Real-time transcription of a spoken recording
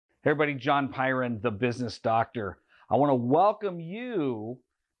Hey everybody, John Pyron, the business doctor. I want to welcome you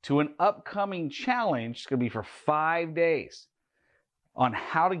to an upcoming challenge. It's going to be for 5 days on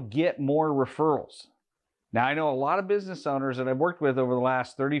how to get more referrals. Now, I know a lot of business owners that I've worked with over the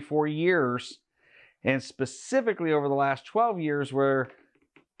last 34 years, and specifically over the last 12 years, where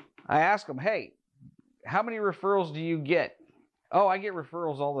I ask them, hey, how many referrals do you get? Oh, I get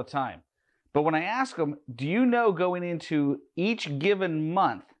referrals all the time. But when I ask them, do you know going into each given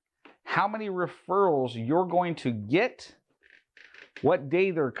month how many referrals you're going to get, what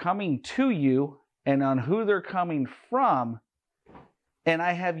day they're coming to you, and on who they're coming from? And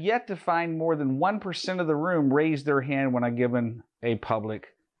I have yet to find more than 1% of the room raise their hand when I'm giving a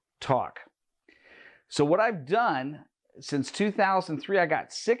public talk. So what I've done since 2003, I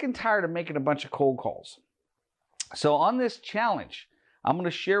got sick and tired of making a bunch of cold calls. So on this challenge, I'm going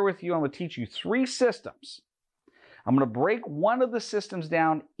to share with you, I'm going to teach you 3 systems. I'm going to break one of the systems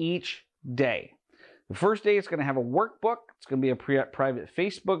down each day. The first day, it's going to have a workbook. It's going to be a private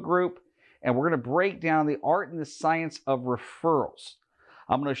Facebook group, and we're going to break down the art and the science of referrals.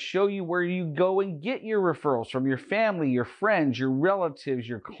 I'm going to show you where you go and get your referrals from your family, your friends, your relatives,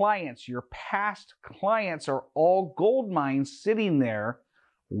 your clients. Your past clients are all gold mines sitting there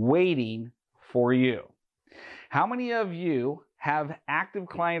waiting for you. How many of you have active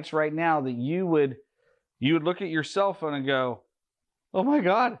clients right now that you would look at your cell phone and go, oh my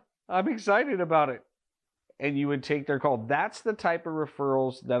God, I'm excited about it, and you would take their call? That's the type of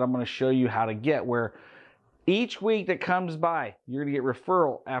referrals that I'm going to show you how to get, where each week that comes by, you're going to get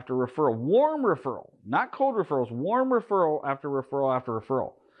referral after referral, warm referral, not cold referrals, warm referral after referral after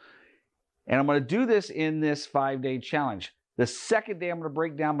referral. And I'm going to do this in this 5-day challenge. The second day, I'm going to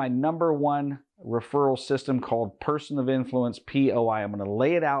break down my #1 referral system called Person of Influence, POI. I'm going to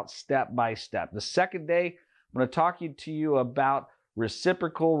lay it out step by step. The second day, I'm going to talk to you about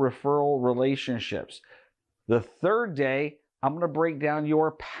reciprocal referral relationships. The third day, I'm going to break down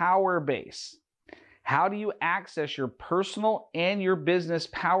your power base. How do you access your personal and your business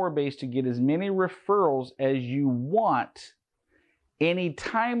power base to get as many referrals as you want, any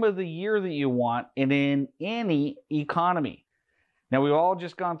time of the year that you want, and in any economy? Now, we've all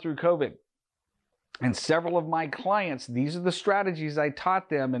just gone through COVID, and several of my clients, these are the strategies I taught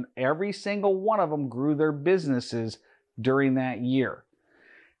them, and every single one of them grew their businesses during that year.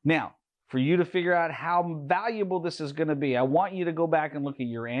 Now, for you to figure out how valuable this is going to be, I want you to go back and look at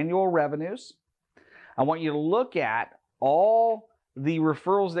your annual revenues. I want you to look at all the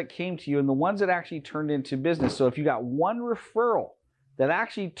referrals that came to you and the ones that actually turned into business. So if you got one referral that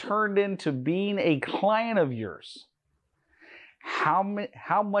actually turned into being a client of yours,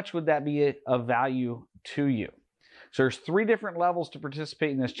 how much would that be of value to you? So there's 3 different levels to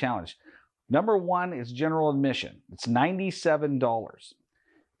participate in this challenge. #1 is general admission. It's $97.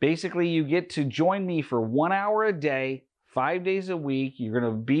 Basically, you get to join me for 1 hour a day, 5 days a week. You're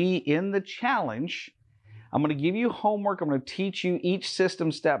going to be in the challenge. I'm going to give you homework. I'm going to teach you each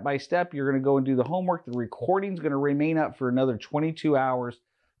system step by step. You're going to go and do the homework. The recording is going to remain up for another 22 hours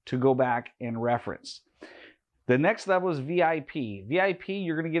to go back and reference. The next level is VIP. VIP,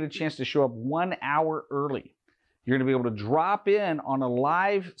 you're going to get a chance to show up 1 hour early. You're going to be able to drop in on a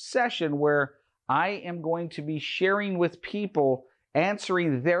live session where I am going to be sharing with people,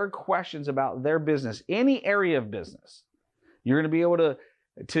 answering their questions about their business, any area of business. You're going to be able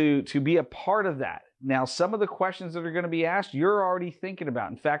to be a part of that. Now, some of the questions that are going to be asked, you're already thinking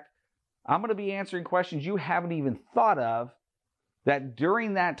about. In fact, I'm going to be answering questions you haven't even thought of, that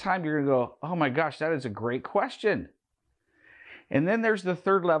during that time, you're going to go, oh my gosh, that is a great question. And then there's the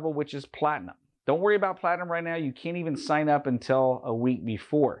third level, which is platinum. Don't worry about platinum right now. You can't even sign up until a week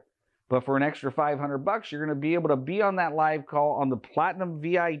before. But for an extra $500, you're going to be able to be on that live call on the platinum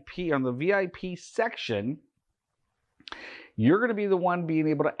VIP, on the VIP section. You're going to be the one being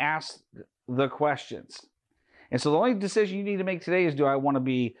able to ask the questions. And so the only decision you need to make today is, do I want to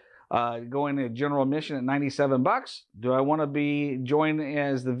be going to general admission at $97? Do I want to be joined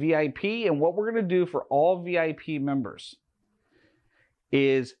as the VIP? And what we're going to do for all VIP members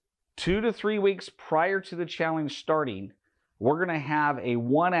is 2 to 3 weeks prior to the challenge starting, we're going to have a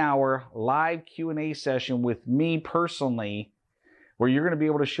 1 hour live Q&A session with me personally, where you're going to be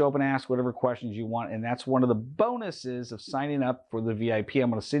able to show up and ask whatever questions you want. And that's one of the bonuses of signing up for the VIP. I'm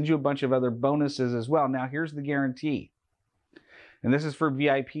going to send you a bunch of other bonuses as well. Now, here's the guarantee. And this is for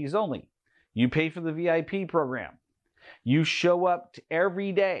VIPs only. You pay for the VIP program. You show up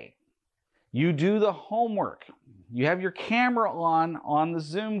every day. You do the homework. You have your camera on the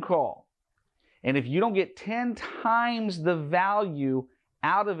Zoom call. And if you don't get 10 times the value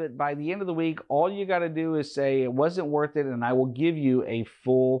out of it by the end of the week, all you got to do is say it wasn't worth it, and I will give you a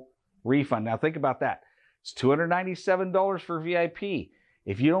full refund. Now think about that. It's $297 for VIP.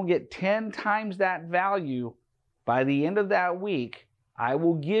 If you don't get 10 times that value by the end of that week, I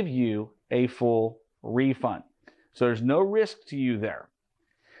will give you a full refund. So there's no risk to you there.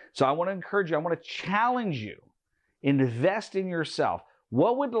 So I want to encourage you, I want to challenge you. Invest in yourself.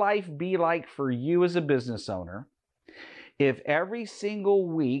 What would life be like for you as a business owner if every single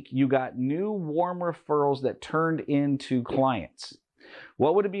week you got new warm referrals that turned into clients?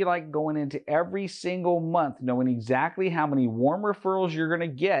 What would it be like going into every single month knowing exactly how many warm referrals you're going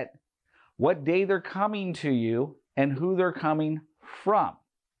to get, what day they're coming to you, and who they're coming from?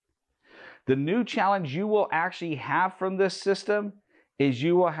 The new challenge you will actually have from this system is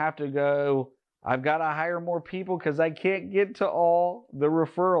you will have to go, I've got to hire more people because I can't get to all the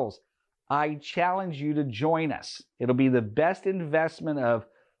referrals. I challenge you to join us. It'll be the best investment of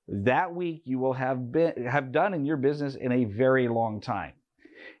that week you will have done in your business in a very long time.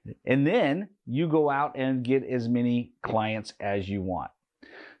 And then you go out and get as many clients as you want.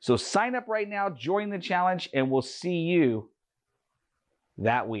 So sign up right now, join the challenge, and we'll see you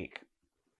that week.